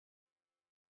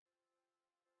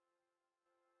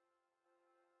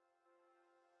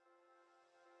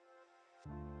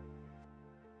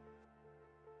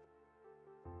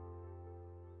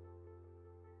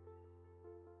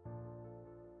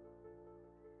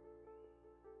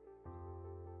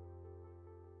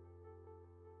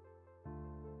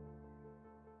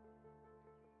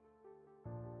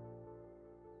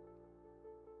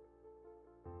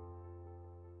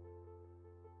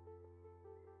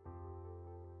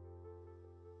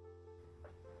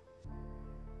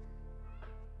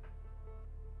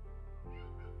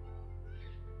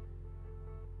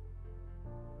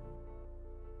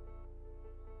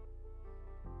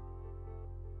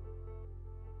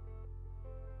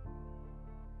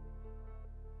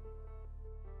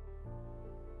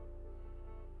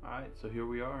Alright, so here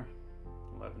we are,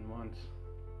 11 months.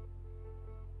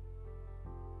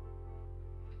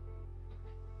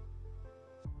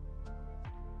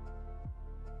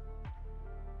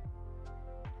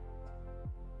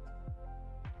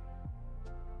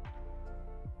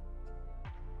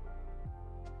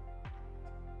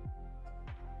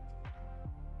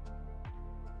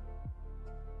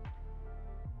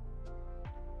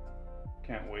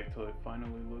 Can't wait till it finally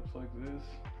looks like this.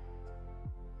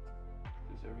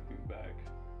 Just everything back.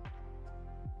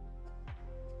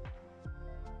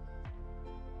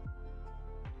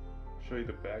 Show you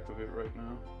the back of it right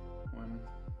now when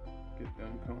I get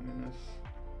done combing this.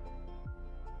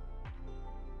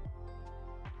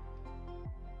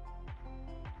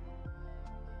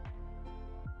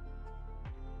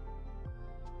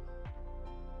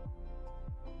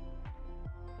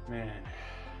 Man,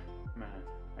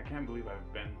 I can't believe I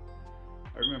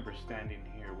remember standing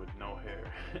here with no hair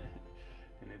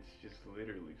and it's just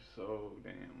literally so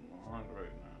damn long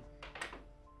right now.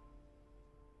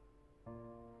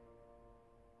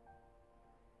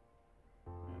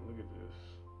 Man, look at this.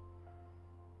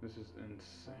 This is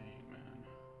insane, man.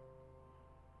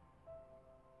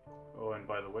 Oh, and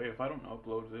by the way, if I don't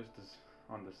upload this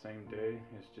on the same day,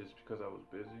 it's just because I was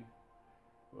busy.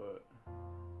 But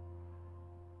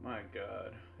my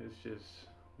God, it's just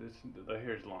the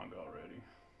hair's long already.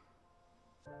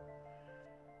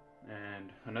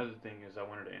 And another thing is I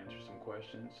wanted to answer some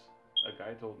questions. A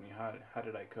guy told me how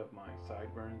did I cut my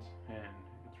sideburns, and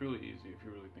it's really easy if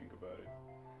you really think about it.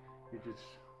 You just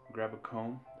grab a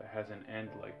comb that has an end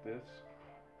like this,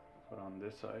 put on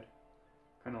this side,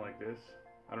 kind of like this.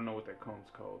 I don't know what that comb's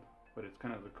called, but it's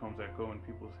kind of the combs that go in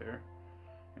people's hair.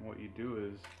 And what you do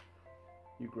is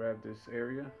you grab this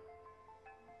area,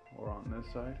 or on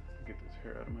this side, get this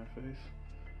hair out of my face,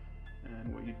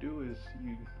 and what you do is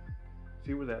you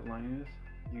see where that line is,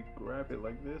 you grab it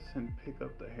like this and pick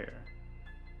up the hair,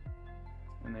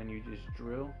 and then you just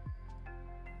drill.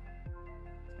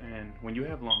 And when you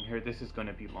have long hair, this is going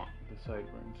to be long, the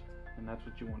sideburns, and that's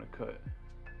what you want to cut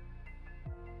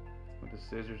with the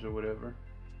scissors or whatever,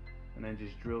 and then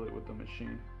just drill it with the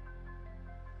machine,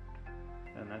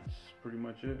 and that's pretty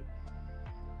much it.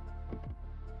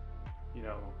 You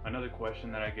know, another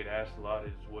question that I get asked a lot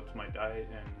is what's my diet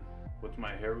and what's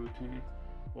my hair routine.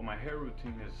 Well, my hair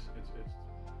routine is it's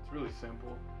really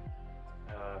simple.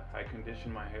 I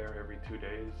condition my hair every 2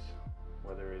 days,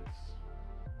 whether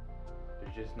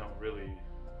there's just no really,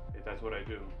 that's what I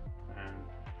do. And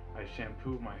I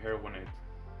shampoo my hair when it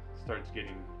starts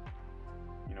getting,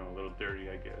 you know, a little dirty,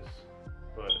 I guess.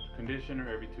 But conditioner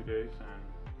every 2 days, and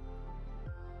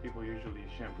people usually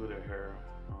shampoo their hair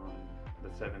on the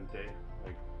 7th day,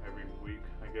 like every week,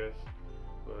 I guess.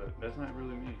 But that's not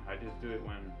really me. I just do it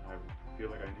when I feel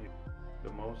like I need it.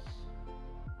 The most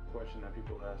question that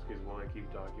people ask is, will I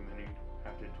keep documenting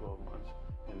after 12 months?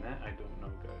 And that I don't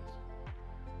know, guys.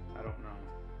 I don't know.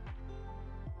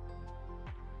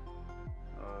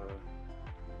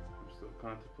 I'm still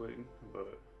contemplating,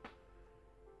 but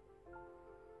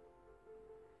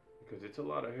because it's a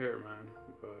lot of hair, man.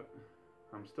 But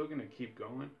I'm still gonna keep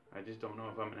going. I just don't know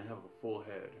if I'm gonna have a full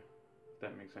head, if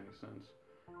that makes any sense.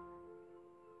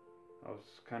 I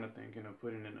was kind of thinking of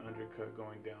putting an undercut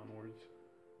going downwards,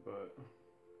 but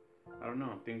I don't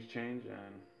know, things change,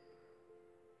 and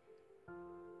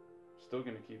still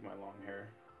gonna keep my long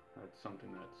hair. That's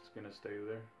something that's gonna stay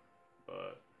there.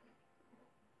 But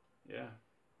yeah,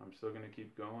 I'm still gonna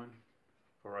keep going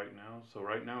for right now. So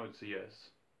right now it's a yes.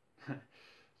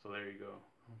 So there you go.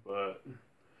 But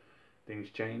things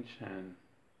change, and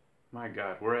my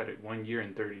God, we're at it 1 year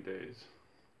and 30 days.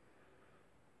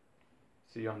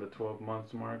 See you on the 12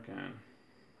 months mark, and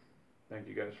thank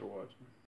you guys for watching.